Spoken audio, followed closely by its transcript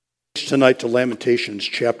switch tonight to Lamentations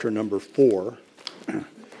chapter number 4.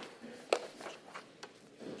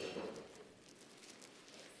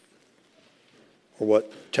 Or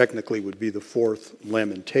what technically would be the fourth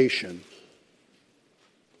lamentation.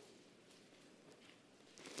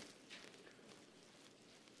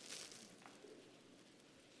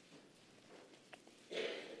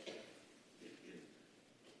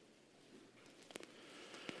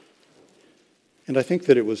 And I think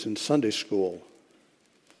that it was in Sunday school,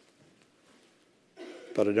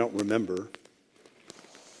 but I don't remember,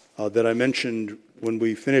 that I mentioned when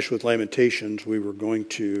we finished with Lamentations, we were going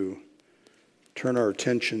to turn our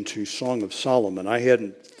attention to Song of Solomon. I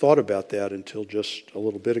hadn't thought about that until just a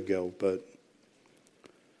little bit ago, but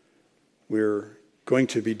we're going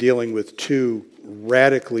to be dealing with two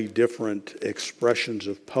radically different expressions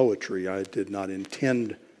of poetry. I did not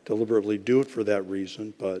intend deliberately do it for that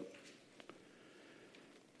reason, but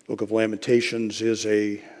the Book of Lamentations is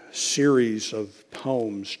a series of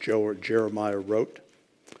poems Jeremiah wrote.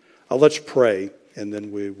 Let's pray, and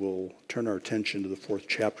then we will turn our attention to the fourth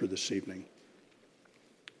chapter this evening.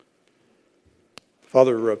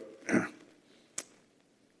 Father,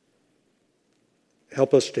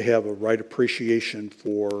 help us to have a right appreciation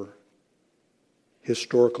for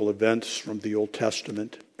historical events from the Old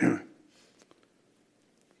Testament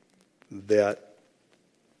that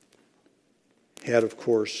had, of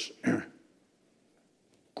course,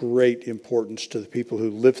 great importance to the people who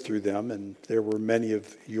lived through them, and there were many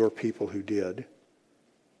of your people who did.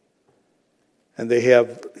 And they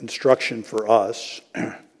have instruction for us,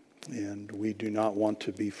 and we do not want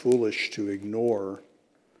to be foolish to ignore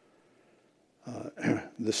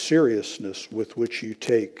the seriousness with which you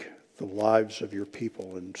take the lives of your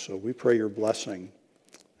people. And so we pray your blessing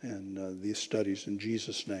in these studies in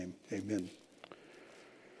Jesus' name. Amen.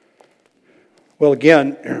 Well,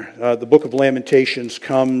 again, the book of Lamentations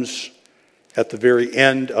comes at the very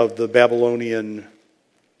end of the Babylonian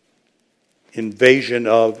invasion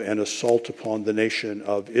of and assault upon the nation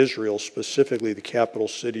of Israel, specifically the capital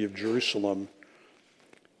city of Jerusalem,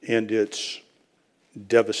 and its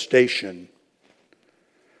devastation.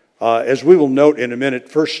 As we will note in a minute,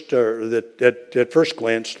 at first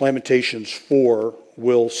glance, Lamentations 4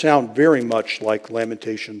 will sound very much like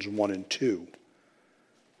Lamentations 1 and 2.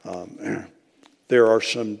 There are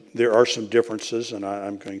some differences, and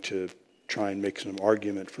I'm going to try and make some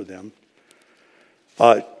argument for them.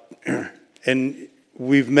 And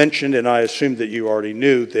we've mentioned, and I assume that you already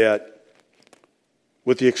knew, that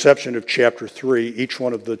with the exception of chapter 3, each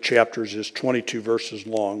one of the chapters is 22 verses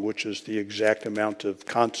long, which is the exact amount of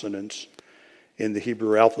consonants in the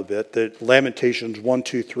Hebrew alphabet. That Lamentations 1,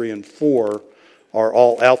 2, 3, and 4 are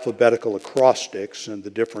all alphabetical acrostics, and the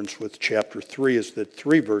difference with chapter 3 is that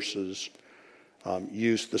 3 verses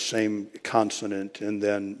use the same consonant and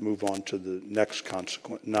then move on to the next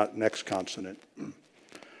consonant.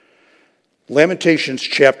 Lamentations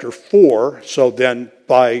chapter 4, so then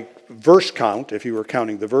by verse count, if you were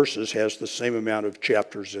counting the verses, has the same amount of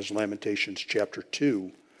chapters as Lamentations chapter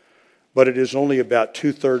 2, but it is only about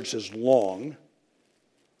 2/3 as long.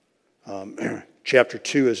 Chapter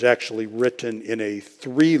 2 is actually written in a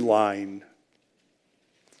 3-line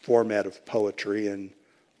format of poetry, and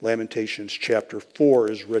Lamentations chapter 4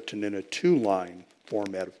 is written in a 2-line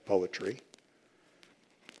format of poetry.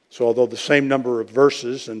 So although the same number of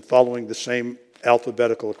verses and following the same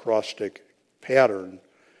alphabetical acrostic pattern,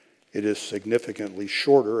 it is significantly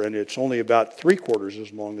shorter, and it's only about 3/4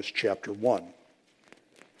 as long as chapter 1.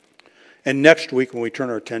 And next week, when we turn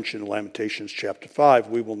our attention to Lamentations chapter 5,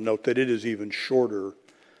 we will note that it is even shorter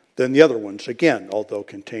than the other ones, again, although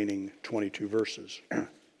containing 22 verses.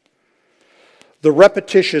 The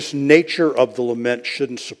repetitious nature of the lament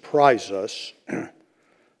shouldn't surprise us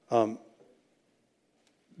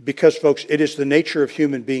because, folks, it is the nature of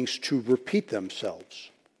human beings to repeat themselves.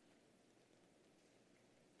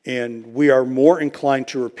 And we are more inclined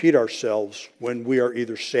to repeat ourselves when we are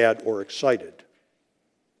either sad or excited.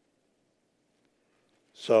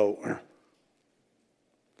 So,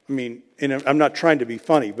 I mean, and I'm not trying to be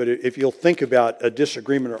funny, but if you'll think about a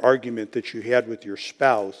disagreement or argument that you had with your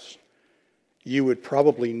spouse, you would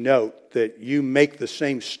probably note that you make the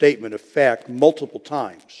same statement of fact multiple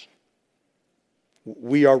times.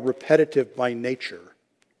 We are repetitive by nature.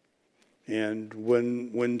 And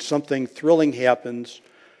when something thrilling happens,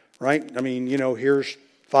 right? I mean, here's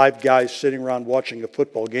 5 guys sitting around watching a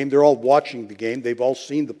football game. They're all watching the game. They've all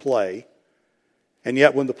seen the play. And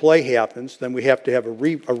yet when the play happens, then we have to have a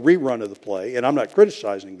rerun of the play. And I'm not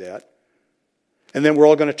criticizing that. And then we're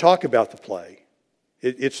all going to talk about the play.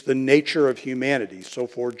 It's the nature of humanity. So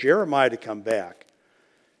for Jeremiah to come back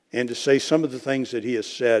and to say some of the things that he has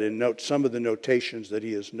said and note some of the notations that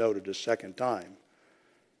he has noted a second time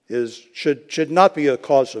should not be a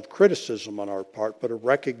cause of criticism on our part, but a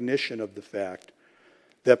recognition of the fact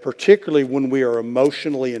that particularly when we are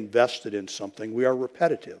emotionally invested in something, we are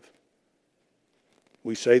repetitive.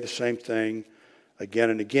 We say the same thing again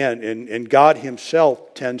and again, and God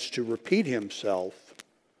himself tends to repeat himself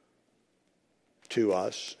to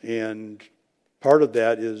us, and part of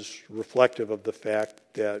that is reflective of the fact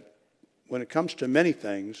that when it comes to many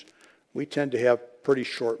things, we tend to have pretty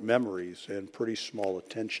short memories and pretty small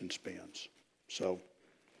attention spans. So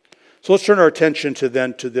let's turn our attention to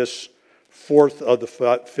this fourth of the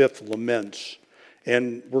fifth laments.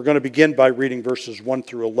 And we're going to begin by reading verses 1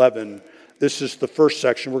 through 11. This is the first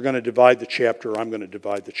section. We're going to divide the chapter. I'm going to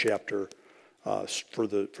divide the chapter for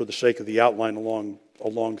the sake of the outline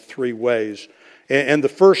along three ways. And the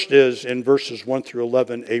first is, in verses 1 through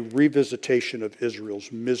 11, a revisitation of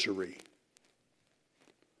Israel's misery.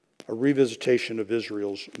 A revisitation of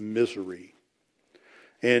Israel's misery.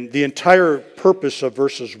 And the entire purpose of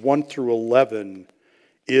verses 1 through 11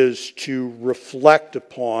 is to reflect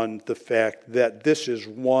upon the fact that this is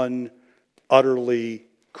one utterly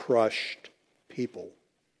crushed people.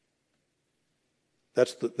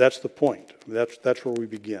 That's the point. That's where we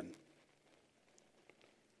begin.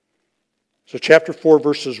 So chapter 4,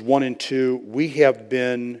 verses 1 and 2, we have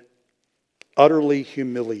been utterly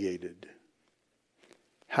humiliated.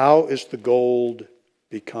 How is the gold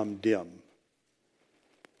become dim?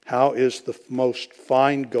 How is the most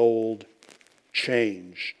fine gold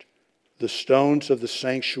changed? The stones of the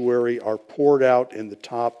sanctuary are poured out in the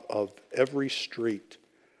top of every street.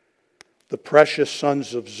 The precious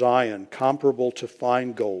sons of Zion, comparable to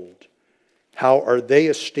fine gold, how are they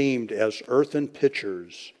esteemed as earthen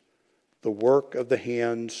pitchers, the work of the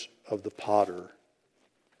hands of the potter?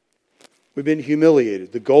 We've been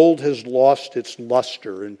humiliated. The gold has lost its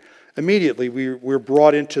luster, and immediately we're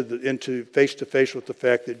brought into face to face with the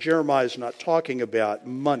fact that Jeremiah is not talking about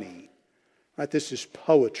money. Right? This is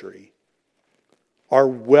poetry. Our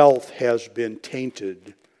wealth has been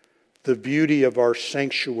tainted. The beauty of our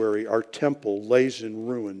sanctuary, our temple, lays in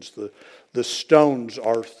ruins. The stones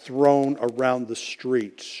are thrown around the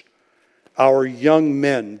streets. Our young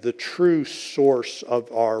men, the true source of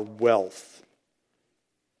our wealth,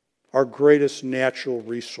 our greatest natural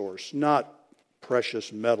resource, not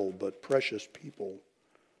precious metal, but precious people,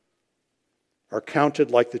 are counted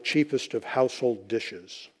like the cheapest of household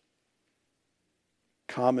dishes.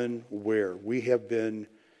 Common ware. We have been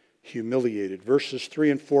humiliated. Verses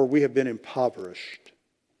 3 and 4, we have been impoverished.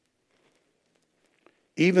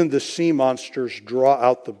 Even the sea monsters draw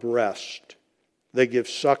out the breast. They give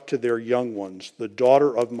suck to their young ones. The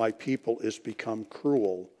daughter of my people is become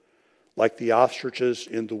cruel, like the ostriches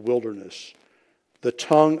in the wilderness. The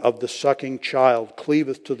tongue of the sucking child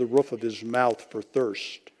cleaveth to the roof of his mouth for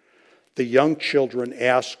thirst. The young children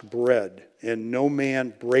ask bread, and no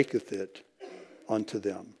man breaketh it unto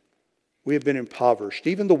them. We have been impoverished.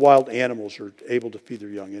 Even the wild animals are able to feed their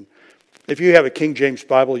young. And if you have a King James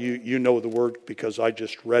Bible, you know the word because I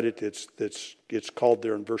just read it. It's called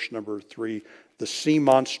there in verse number 3, the sea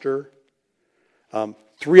monster.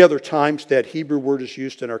 3 other times that Hebrew word is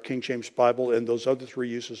used in our King James Bible, and those other 3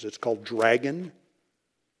 uses, it's called dragon.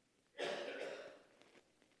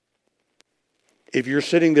 If you're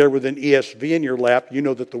sitting there with an ESV in your lap, you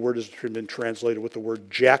know that the word has been translated with the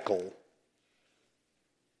word jackal.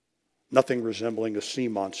 Nothing resembling a sea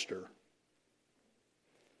monster.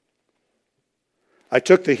 I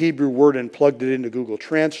took the Hebrew word and plugged it into Google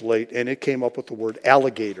Translate, and it came up with the word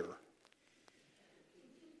alligator.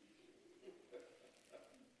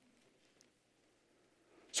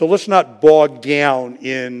 So let's not bog down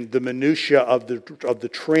in the minutia of the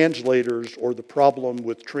translators or the problem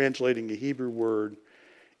with translating a Hebrew word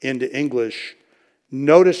into English.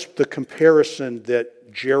 Notice the comparison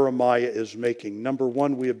that Jeremiah is making. Number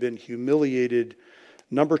 1, we have been humiliated.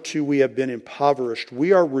 Number 2, we have been impoverished.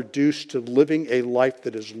 We are reduced to living a life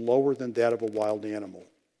that is lower than that of a wild animal.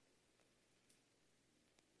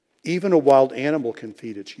 Even a wild animal can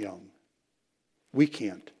feed its young. We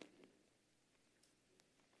can't.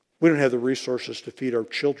 We don't have the resources to feed our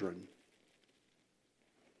children.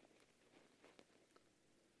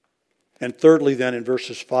 And thirdly, then, in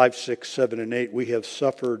verses 5, 6, 7, and 8, we have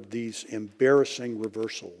suffered these embarrassing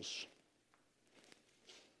reversals.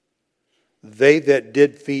 They that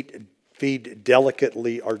did feed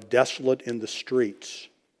delicately are desolate in the streets.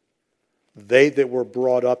 They that were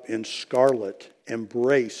brought up in scarlet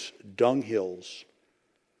embrace dunghills.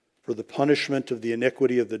 For the punishment of the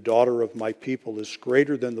iniquity of the daughter of my people is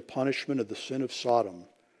greater than the punishment of the sin of Sodom.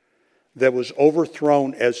 that was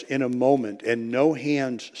overthrown as in a moment, and no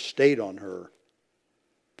hands stayed on her.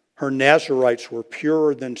 Her Nazarites were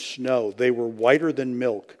purer than snow. They were whiter than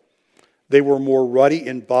milk. They were more ruddy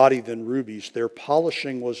in body than rubies. Their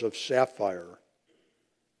polishing was of sapphire.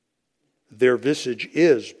 Their visage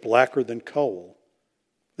is blacker than coal.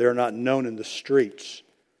 They are not known in the streets.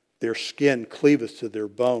 Their skin cleaveth to their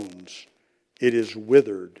bones. It is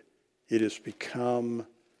withered. It is become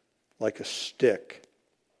like a stick.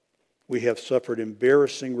 We have suffered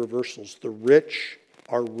embarrassing reversals. The rich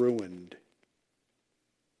are ruined.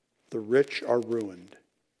 The rich are ruined.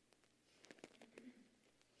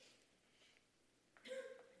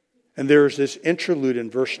 And there's this interlude in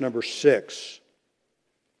verse number 6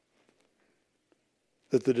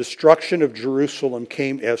 that the destruction of Jerusalem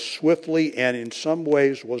came as swiftly and in some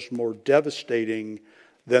ways was more devastating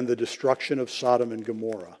than the destruction of Sodom and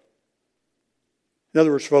Gomorrah. In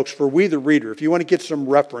other words, folks, for we the reader, if you want to get some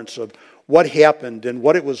reference of what happened and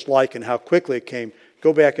what it was like and how quickly it came,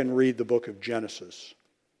 go back and read the book of Genesis.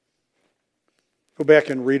 Go back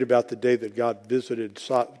and read about the day that God visited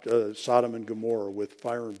Sodom and Gomorrah with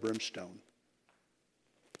fire and brimstone.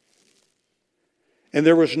 And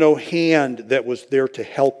there was no hand that was there to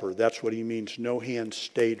help her. That's what he means. No hand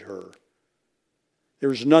stayed her. There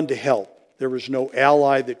was none to help. There was no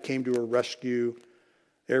ally that came to her rescue.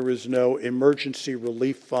 There was no emergency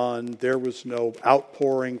relief fund. There was no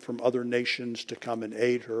outpouring from other nations to come and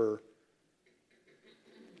aid her.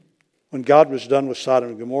 When God was done with Sodom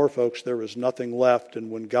and Gomorrah, folks, there was nothing left.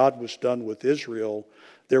 And when God was done with Israel,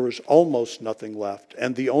 there was almost nothing left.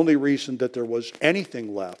 And the only reason that there was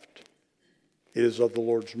anything left, it is of the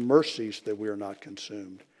Lord's mercies that we are not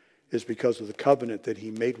consumed, is because of the covenant that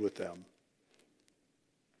he made with them.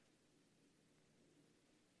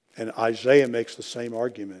 And Isaiah makes the same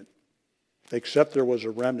argument. Except there was a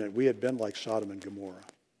remnant, we had been like Sodom and Gomorrah.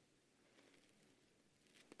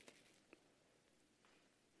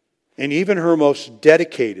 And even her most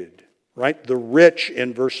dedicated, right? The rich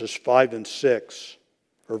in verses 5 and 6,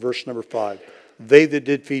 or verse number 5, they that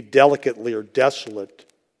did feed delicately are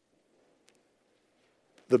desolate.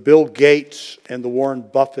 The Bill Gates and the Warren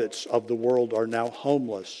Buffetts of the world are now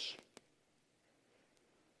homeless.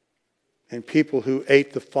 And people who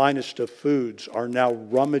ate the finest of foods are now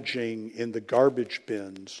rummaging in the garbage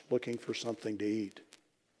bins looking for something to eat.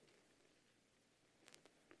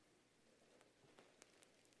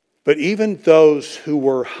 But even those who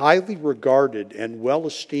were highly regarded and well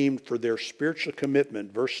esteemed for their spiritual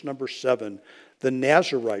commitment, verse number 7, the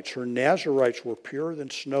Nazarites, her Nazarites were purer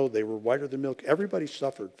than snow. They were whiter than milk. Everybody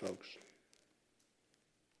suffered, folks.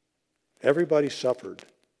 Everybody suffered.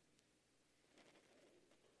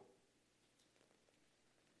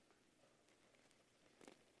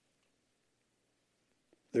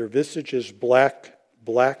 Their visage is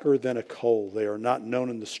blacker than a coal. They are not known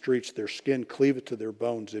in the streets. Their skin cleaveth to their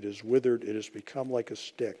bones. It is withered. It has become like a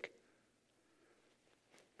stick.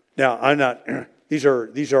 Now, I'm not... These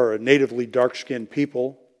are natively dark-skinned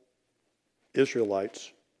people,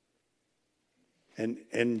 Israelites.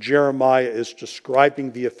 And Jeremiah is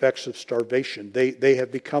describing the effects of starvation. They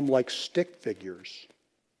have become like stick figures.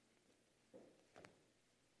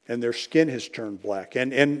 And their skin has turned black.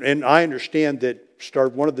 And I understand that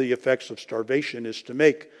one of the effects of starvation is to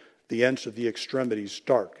make the ends of the extremities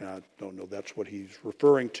dark. And I don't know that's what he's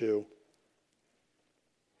referring to.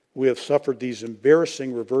 We have suffered these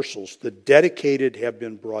embarrassing reversals. The dedicated have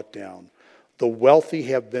been brought down. The wealthy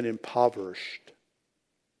have been impoverished.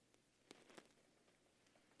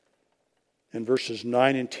 In verses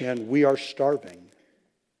 9 and 10, we are starving.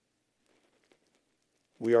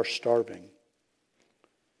 We are starving.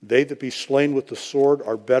 They that be slain with the sword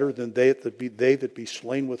are better than they that be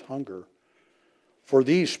slain with hunger. For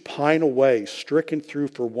these pine away, stricken through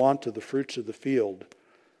for want of the fruits of the field.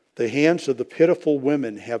 The hands of the pitiful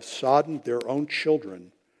women have soddened their own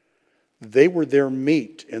children. They were their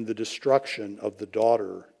meat in the destruction of the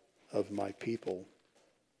daughter of my people.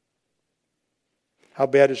 How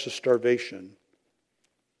bad is the starvation?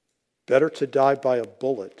 Better to die by a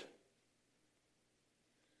bullet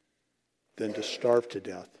than to starve to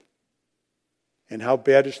death. And how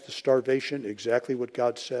bad is the starvation? Exactly what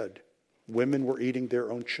God said. Women were eating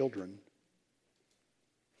their own children.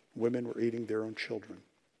 Women were eating their own children.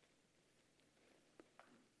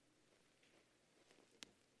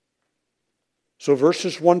 So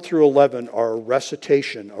verses 1 through 11 are a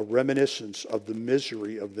recitation, a reminiscence of the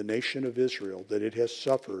misery of the nation of Israel that it has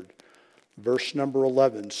suffered. Verse number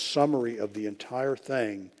 11, summary of the entire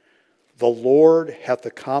thing. The Lord hath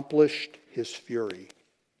accomplished his fury.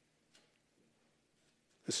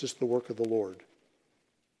 This is the work of the Lord.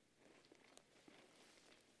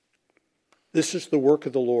 This is the work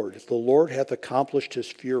of the Lord. The Lord hath accomplished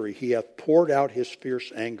his fury. He hath poured out his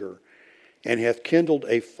fierce anger, and hath kindled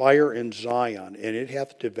a fire in Zion, and it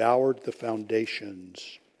hath devoured the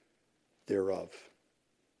foundations thereof.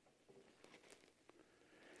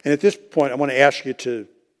 And at this point, I want to ask you to,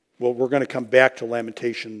 we're going to come back to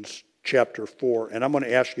Lamentations chapter 4, and I'm going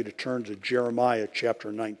to ask you to turn to Jeremiah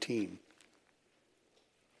chapter 19.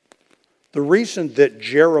 The reason that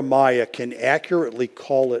Jeremiah can accurately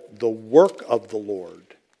call it the work of the Lord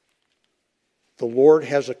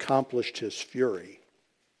has accomplished his fury,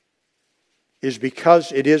 is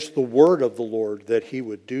because it is the word of the Lord that he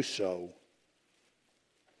would do so.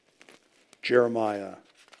 Jeremiah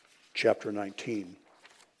chapter 19.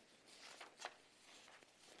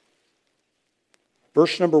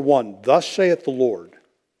 Verse number 1, Thus saith the Lord,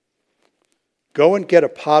 Go and get a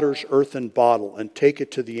potter's earthen bottle, and take it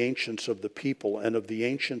to the ancients of the people and of the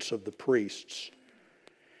ancients of the priests.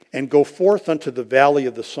 And go forth unto the valley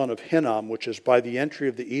of the son of Hinnom, which is by the entry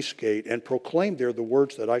of the east gate, and proclaim there the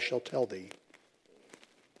words that I shall tell thee.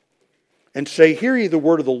 And say, Hear ye the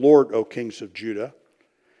word of the Lord, O kings of Judah,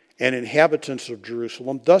 and inhabitants of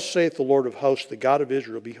Jerusalem. Thus saith the Lord of hosts, the God of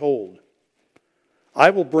Israel, Behold,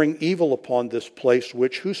 I will bring evil upon this place,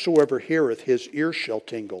 which whosoever heareth his ears shall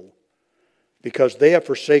tingle, because they have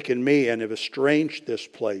forsaken me and have estranged this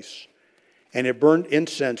place, and have burned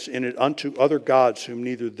incense in it unto other gods, whom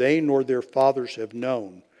neither they nor their fathers have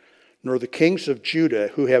known, nor the kings of Judah,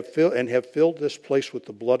 who have filled this place with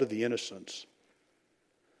the blood of the innocents.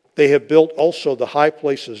 They have built also the high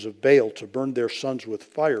places of Baal to burn their sons with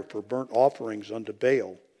fire for burnt offerings unto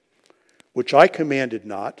Baal, which I commanded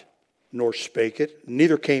not, nor spake it,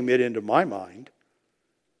 neither came it into my mind.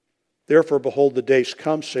 Therefore, behold, the days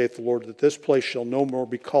come, saith the Lord, that this place shall no more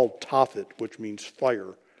be called Tophet, which means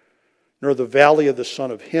fire, nor the valley of the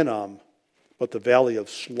son of Hinnom, but the valley of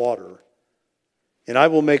slaughter. And I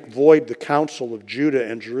will make void the counsel of Judah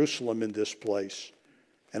and Jerusalem in this place,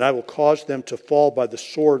 and I will cause them to fall by the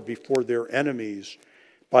sword before their enemies,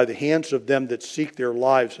 by the hands of them that seek their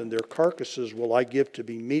lives, and their carcasses will I give to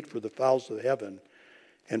be meat for the fowls of heaven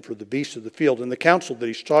and for the beasts of the field. And the counsel that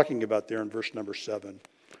he's talking about there in verse number 7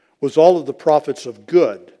 was all of the prophets of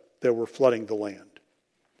good that were flooding the land.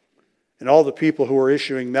 And all the people who were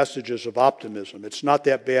issuing messages of optimism. It's not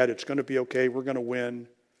that bad. It's going to be okay. We're going to win.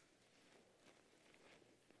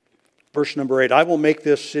 Verse number 8, I will make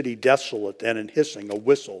this city desolate and an hissing, a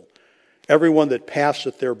whistle. Everyone that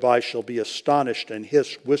passeth thereby shall be astonished and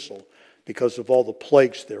hiss, whistle, because of all the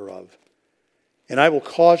plagues thereof. And I will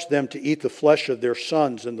cause them to eat the flesh of their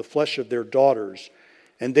sons and the flesh of their daughters,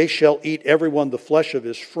 and they shall eat every one the flesh of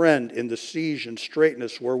his friend in the siege and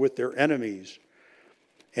straitness wherewith their enemies.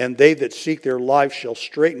 And they that seek their life shall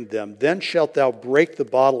straiten them. Then shalt thou break the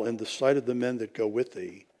bottle in the sight of the men that go with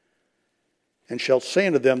thee, and shalt say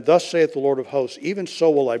unto them, Thus saith the Lord of hosts, Even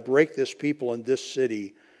so will I break this people in this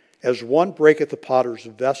city, as one breaketh the potter's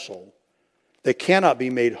vessel. They cannot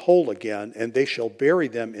be made whole again, and they shall bury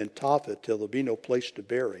them in Tophet till there be no place to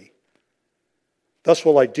bury. Thus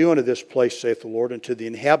will I do unto this place, saith the Lord, and to the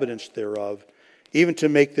inhabitants thereof, even to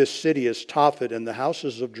make this city as Tophet, and the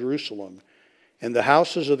houses of Jerusalem, and the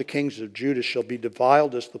houses of the kings of Judah shall be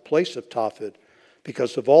defiled as the place of Tophet,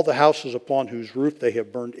 because of all the houses upon whose roof they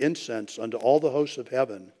have burned incense unto all the hosts of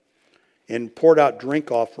heaven, and poured out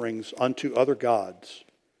drink offerings unto other gods.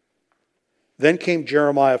 Then came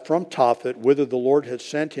Jeremiah from Tophet, whither the Lord had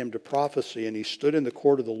sent him to prophecy, and he stood in the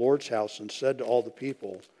court of the Lord's house and said to all the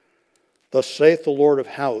people, Thus saith the Lord of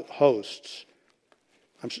hosts,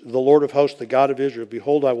 the God of Israel,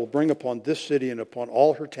 Behold, I will bring upon this city and upon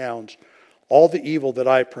all her towns all the evil that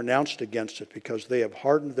I have pronounced against it, because they have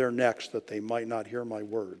hardened their necks that they might not hear my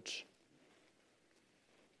words.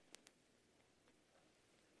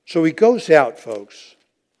 So he goes out, folks,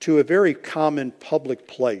 to a very common public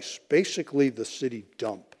place, basically the city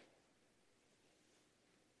dump.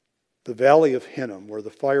 The valley of Hinnom, where the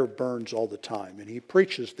fire burns all the time. And he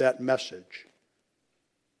preaches that message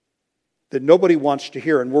that nobody wants to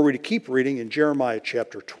hear. And were we to keep reading in Jeremiah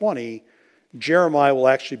chapter 20, Jeremiah will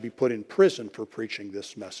actually be put in prison for preaching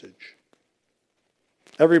this message.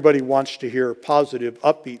 Everybody wants to hear positive,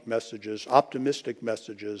 upbeat messages, optimistic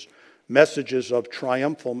messages, messages of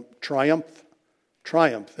triumph.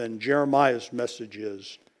 And Jeremiah's message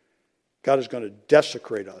is, God is going to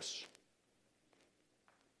desecrate us.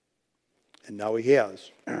 And now he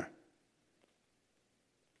has. And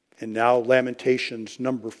now Lamentations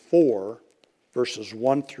number 4, verses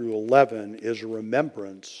 1 through 11, is a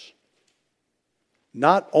remembrance,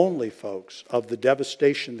 not only, folks, of the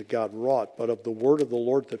devastation that God wrought, but of the word of the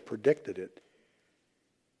Lord that predicted it.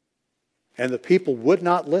 And the people would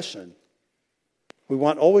not listen. We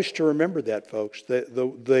want always to remember that, folks.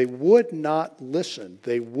 They would not listen.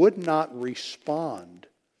 They would not respond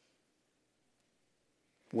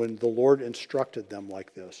when the Lord instructed them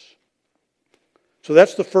like this. So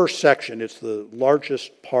that's the first section. It's the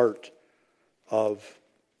largest part of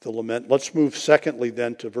the lament. Let's move secondly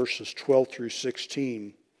then to verses 12 through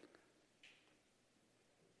 16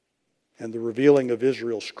 and the revealing of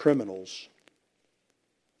Israel's criminals.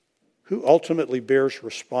 Who ultimately bears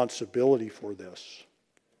responsibility for this?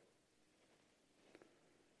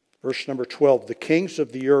 Verse number 12, the kings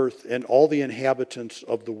of the earth and all the inhabitants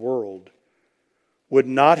of the world would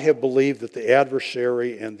not have believed that the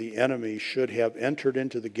adversary and the enemy should have entered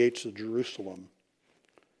into the gates of Jerusalem.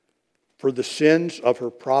 For the sins of her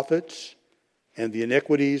prophets and the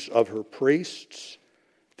iniquities of her priests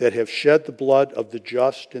that have shed the blood of the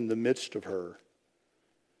just in the midst of her.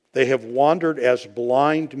 They have wandered as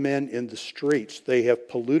blind men in the streets. They have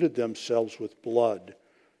polluted themselves with blood,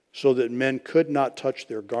 so that men could not touch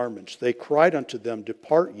their garments. They cried unto them,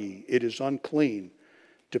 Depart ye, it is unclean.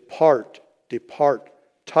 Depart, depart,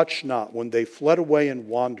 touch not. When they fled away and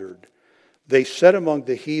wandered, they said among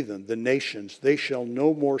the heathen, the nations, they shall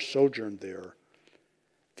no more sojourn there.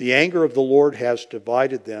 The anger of the Lord has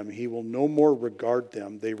divided them. He will no more regard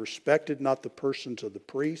them. They respected not the persons of the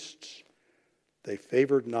priests. They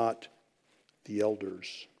favored not the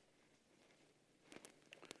elders.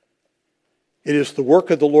 It is the work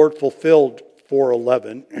of the Lord fulfilled,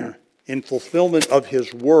 4:11, in fulfillment of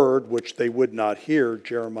his word, which they would not hear,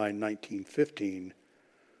 Jeremiah 19:15.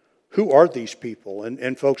 Who are these people?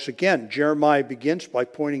 And folks, again, Jeremiah begins by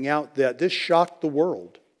pointing out that this shocked the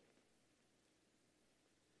world.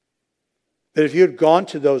 That if you had gone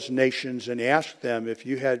to those nations and asked them if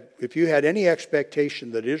you had any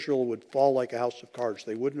expectation that Israel would fall like a house of cards,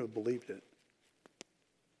 they wouldn't have believed it.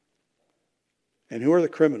 And who are the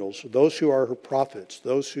criminals? Those who are her prophets,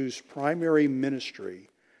 those whose primary ministry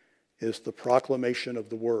is the proclamation of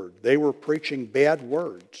the word. They were preaching bad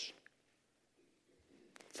words,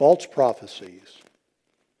 false prophecies.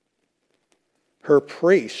 Her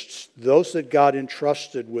priests, those that God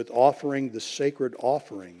entrusted with offering the sacred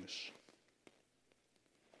offerings.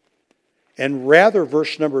 And rather,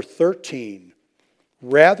 verse number 13,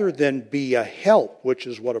 rather than be a help, which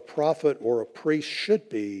is what a prophet or a priest should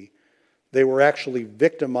be, they were actually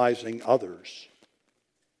victimizing others.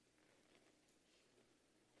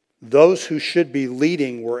 Those who should be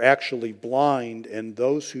leading were actually blind, and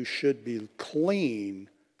those who should be clean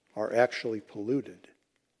are actually polluted.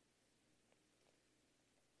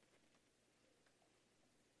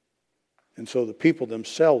 And so the people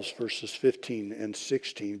themselves, verses 15 and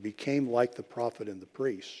 16, became like the prophet and the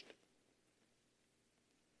priest.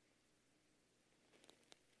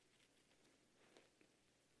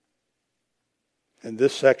 And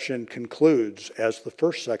this section concludes, as the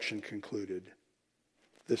first section concluded,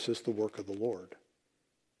 this is the work of the Lord.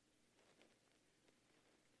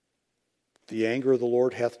 The anger of the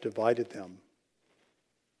Lord hath divided them.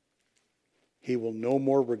 He will no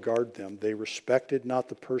more regard them. They respected not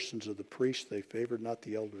the persons of the priests. They favored not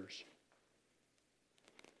the elders.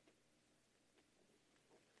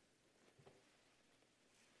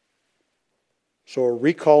 So a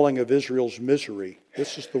recalling of Israel's misery.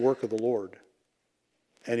 This is the work of the Lord.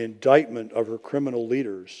 An indictment of her criminal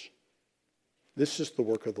leaders. This is the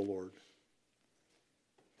work of the Lord.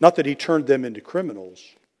 Not that he turned them into criminals,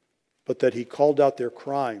 but that he called out their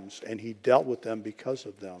crimes and he dealt with them because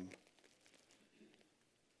of them.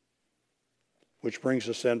 Which brings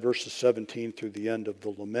us then, verses 17 through the end of the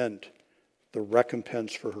lament, the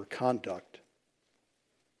recompense for her conduct.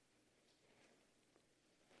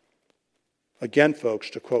 Again, folks,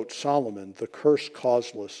 to quote Solomon, the curse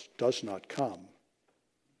causeless does not come.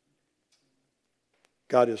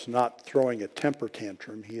 God is not throwing a temper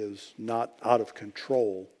tantrum. He is not out of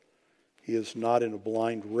control. He is not in a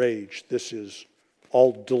blind rage. This is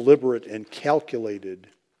all deliberate and calculated,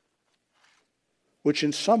 which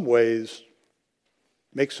in some ways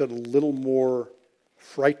makes it a little more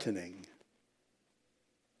frightening.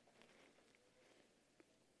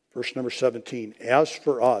 Verse number 17, as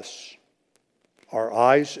for us, our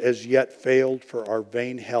eyes as yet failed for our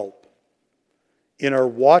vain help. In our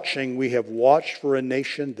watching, we have watched for a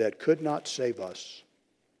nation that could not save us.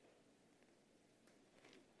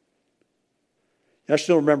 And I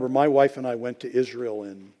still remember my wife and I went to Israel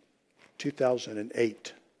in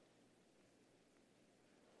 2008.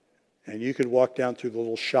 And you could walk down through the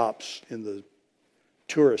little shops in the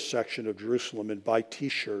tourist section of Jerusalem and buy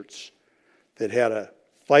T-shirts that had a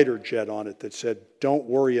fighter jet on it that said, "Don't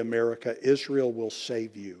worry, America, Israel will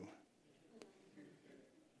save you."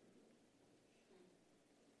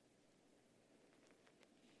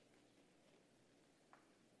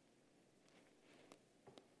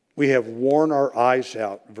 We have worn our eyes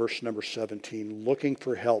out, verse number 17, looking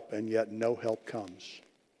for help, and yet no help comes.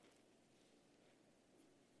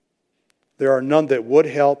 There are none that would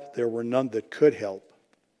help. There were none that could help.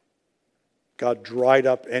 God dried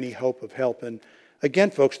up any hope of help. And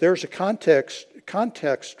again, folks, there's a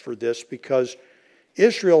context for this, because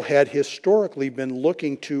Israel had historically been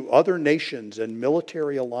looking to other nations and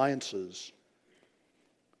military alliances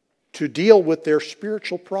to deal with their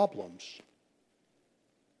spiritual problems.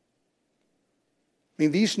 I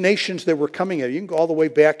mean, these nations that were coming at, you can go all the way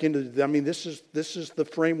back into, this is the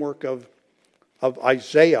framework of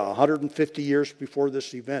Isaiah, 150 years before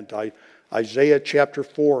this event. Isaiah chapter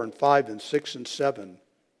 4 and 5 and 6 and 7.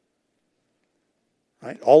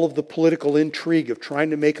 Right? All of the political intrigue of trying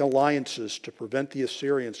to make alliances to prevent the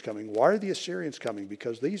Assyrians coming. Why are the Assyrians coming?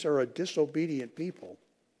 Because these are a disobedient people.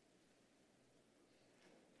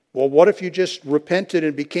 Well, what if you just repented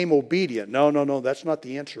and became obedient? No, that's not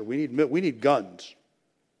the answer. We need guns.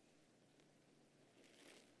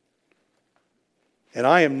 And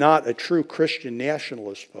I am not a true Christian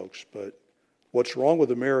nationalist, folks, but what's wrong with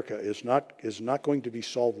America is not going to be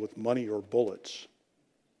solved with money or bullets.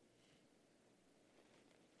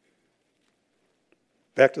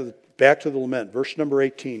 Back to the lament, verse number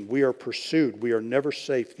 18. We are pursued, we are never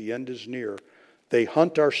safe, the end is near. They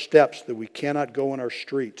hunt our steps that we cannot go in our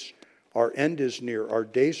streets. Our end is near, our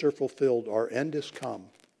days are fulfilled, our end is come.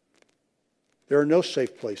 There are no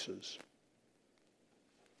safe places.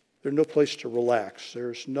 There's no place to relax.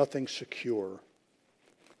 There's nothing secure.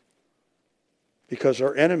 Because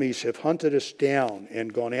our enemies have hunted us down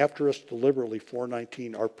and gone after us deliberately,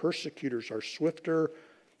 4:19. Our persecutors are swifter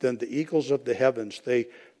than the eagles of the heavens. They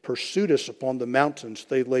pursued us upon the mountains.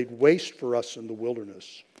 They laid waste for us in the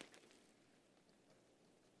wilderness.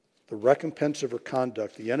 The recompense of our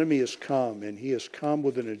conduct. The enemy has come, and he has come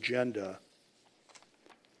with an agenda.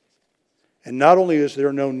 And not only is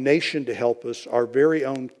there no nation to help us, our very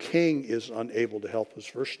own king is unable to help us.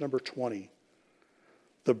 Verse number 20.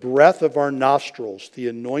 The breath of our nostrils, the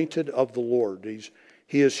anointed of the Lord.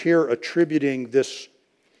 He is here attributing this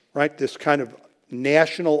kind of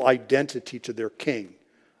national identity to their king.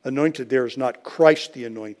 Anointed there is not Christ the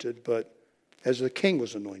anointed, but as the king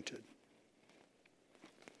was anointed.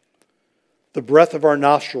 The breath of our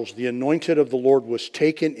nostrils, the anointed of the Lord, was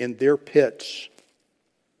taken in their pits,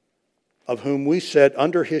 of whom we said,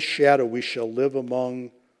 under his shadow we shall live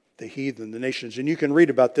among the heathen, the nations. And you can read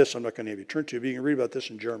about this, I'm not going to have you turn to it, but you can read about this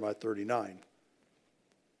in Jeremiah 39.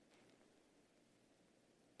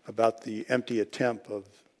 About the empty attempt of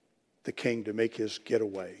the king to make his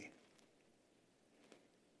getaway.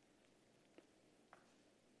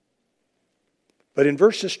 But in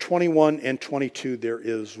verses 21 and 22, there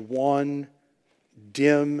is one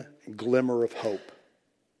dim glimmer of hope.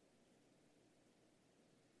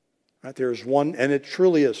 Right? There is one, and it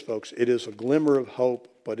truly is, folks. It is a glimmer of hope,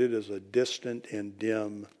 but it is a distant and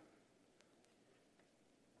dim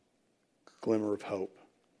glimmer of hope.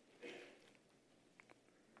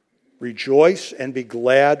 Rejoice and be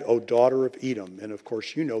glad, O daughter of Edom. And of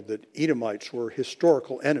course, you know that Edomites were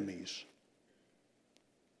historical enemies.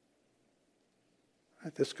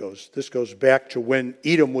 Right? This goes back to when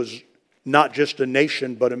Edom was not just a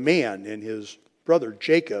nation, but a man, and his brother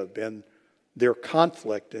Jacob, and their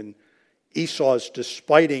conflict, and Esau's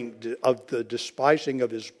despising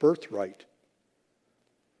of his birthright,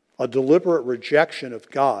 a deliberate rejection of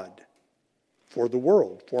God for the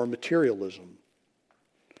world, for materialism.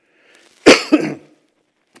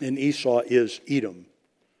 And Esau is Edom.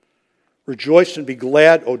 Rejoice and be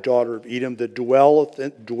glad, O daughter of Edom, that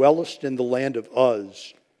dwellest in the land of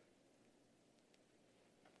Uz.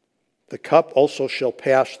 The cup also shall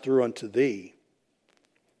pass through unto thee.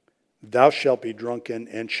 Thou shalt be drunken,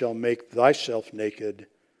 and shall make thyself naked.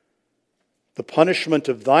 The punishment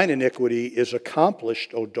of thine iniquity is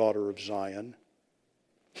accomplished, O daughter of Zion.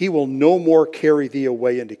 He will no more carry thee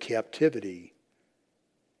away into captivity.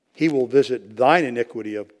 He will visit thine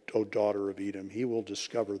iniquity, O daughter of Edom. He will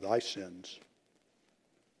discover thy sins.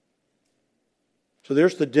 So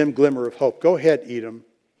there's the dim glimmer of hope. Go ahead, Edom.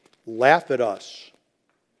 Laugh at us.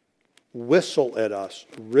 Whistle at us.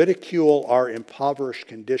 Ridicule our impoverished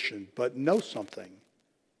condition. But know something.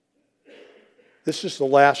 This is the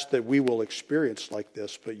last that we will experience like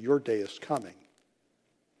this, but your day is coming.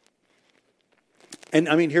 And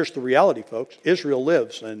here's the reality, folks. Israel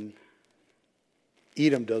lives and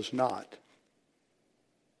Edom does not.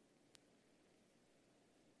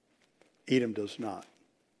 Edom does not.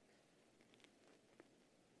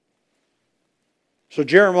 So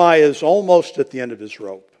Jeremiah is almost at the end of his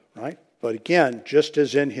rope, right? But again, just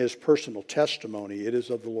as in his personal testimony, it is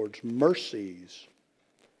of the Lord's mercies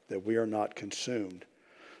that we are not consumed.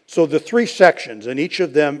 So the three sections, and each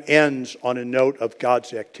of them ends on a note of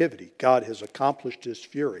God's activity. God has accomplished his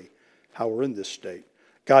fury, how we're in this state.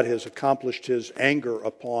 God has accomplished his anger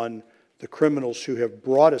upon the criminals who have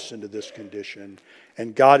brought us into this condition,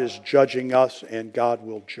 and God is judging us, and God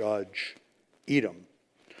will judge Edom.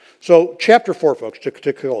 So chapter 4, folks, to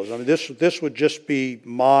close. I mean, this would just be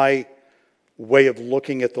my way of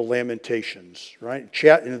looking at the Lamentations, right?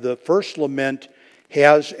 The first lament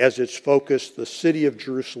has as its focus the city of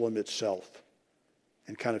Jerusalem itself,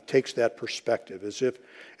 and kind of takes that perspective,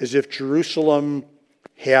 as if Jerusalem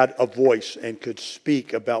had a voice and could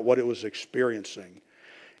speak about what it was experiencing.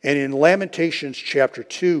 And in Lamentations chapter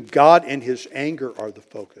 2, God and his anger are the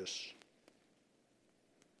focus.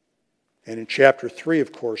 And in chapter 3,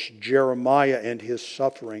 of course, Jeremiah and his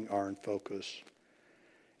suffering are in focus.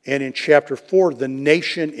 And in chapter 4, the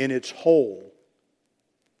nation in its whole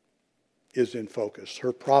is in focus.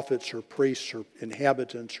 Her prophets, her priests, her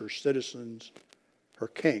inhabitants, her citizens, her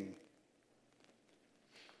king.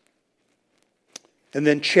 And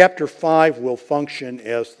then chapter 5 will function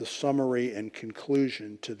as the summary and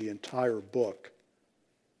conclusion to the entire book.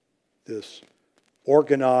 This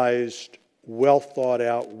organized, well thought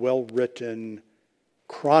out, well written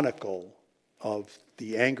chronicle of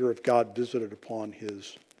the anger of God visited upon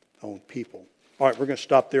his own people. All right, we're going to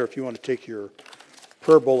stop there. If you want to take your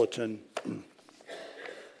prayer bulletin